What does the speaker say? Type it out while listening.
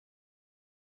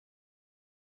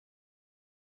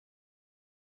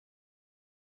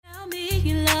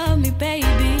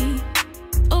baby.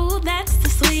 Oh, that's the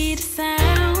sweetest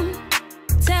sound.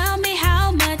 Tell me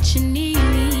how much you need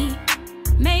me.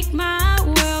 Make my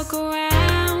world go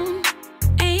round.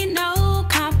 Ain't no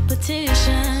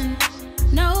competition.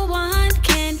 No one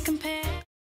can compare.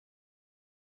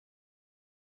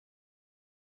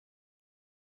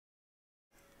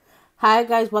 Hi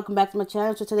guys, welcome back to my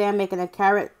channel. So today I'm making a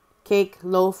carrot cake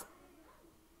loaf.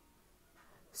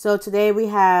 So today we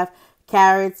have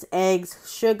carrots,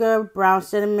 eggs, sugar, brown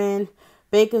cinnamon,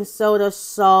 baking soda,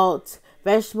 salt,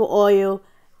 vegetable oil,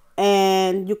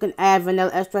 and you can add vanilla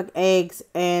extract, eggs,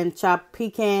 and chopped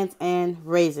pecans and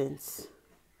raisins.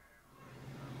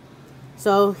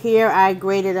 So here I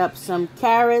grated up some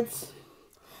carrots.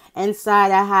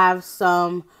 Inside I have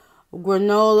some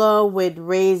granola with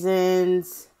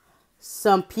raisins,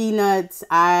 some peanuts.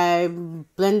 I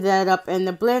blended that up in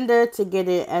the blender to get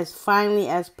it as finely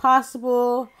as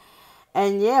possible.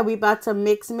 And yeah, we about to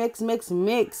mix.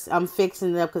 I'm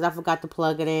fixing it up because I forgot to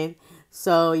plug it in.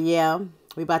 So yeah,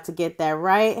 we about to get that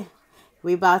right.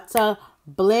 We about to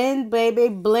blend, baby,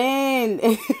 blend.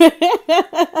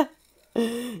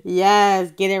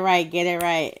 Yes, get it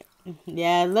right.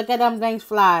 Yeah, look at them things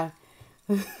fly.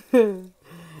 It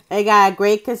got a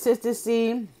great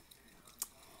consistency.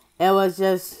 It was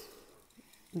just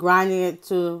grinding it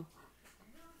to,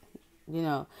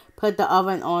 put the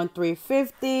oven on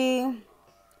 350.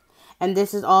 And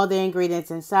this is all the ingredients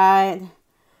inside.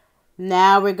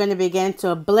 Now we're going to begin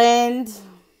to blend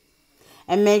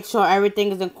and make sure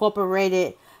everything is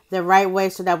incorporated the right way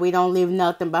so that we don't leave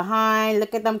nothing behind.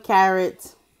 Look at them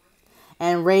carrots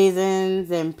and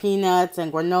raisins and peanuts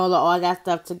and granola, all that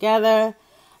stuff together.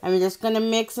 And we're just going to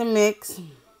mix and mix.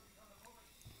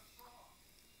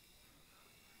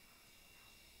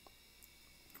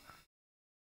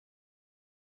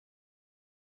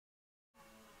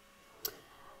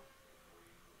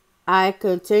 I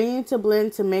continued to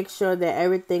blend to make sure that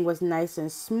everything was nice and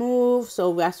smooth.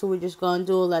 So that's what we're just going to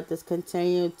do. Let this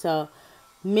continue to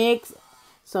mix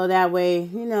so that way,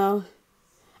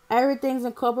 everything's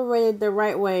incorporated the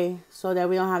right way so that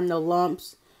we don't have no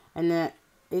lumps. And that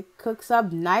it cooks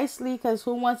up nicely, because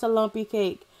who wants a lumpy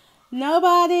cake?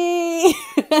 Nobody.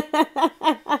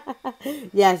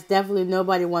 Yes, definitely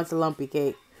nobody wants a lumpy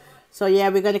cake. So yeah,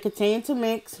 we're going to continue to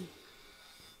mix.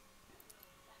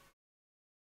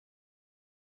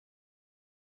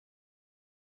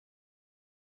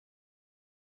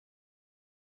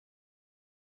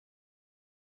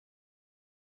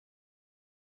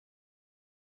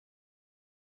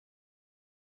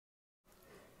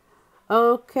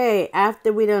 Okay,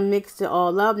 after we done mixed it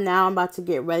all up, now I'm about to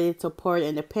get ready to pour it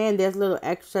in the pan. There's a little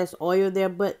excess oil there,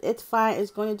 but it's fine.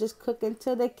 It's going to just cook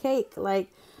into the cake. Like,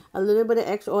 a little bit of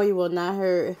extra oil will not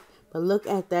hurt. But look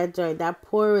at that joint. That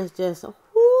pour is just,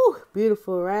 whoo,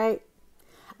 beautiful, right?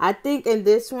 I think in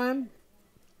this one,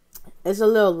 it's a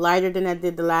little lighter than I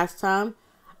did the last time.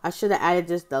 I should have added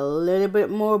just a little bit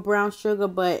more brown sugar,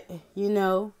 but,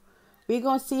 we're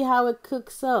going to see how it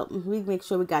cooks up. We make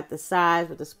sure we got the sides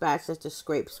with the spatula to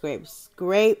scrape.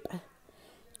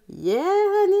 Yeah,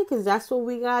 honey, because that's what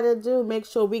we got to do. Make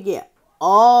sure we get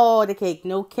all the cake.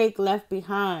 No cake left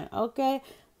behind, okay?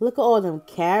 Look at all them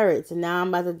carrots. And now I'm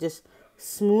about to just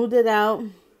smooth it out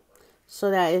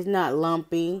so that it's not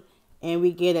lumpy. And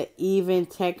we get an even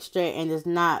texture and it's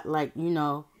not like,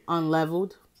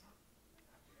 unleveled.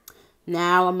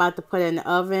 Now I'm about to put it in the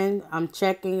oven. I'm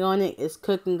checking on it. It's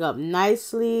cooking up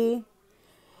nicely.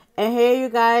 And here, you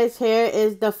guys, here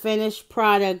is the finished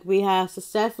product. We have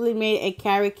successfully made a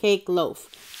carrot cake loaf.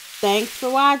 Thanks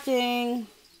for watching.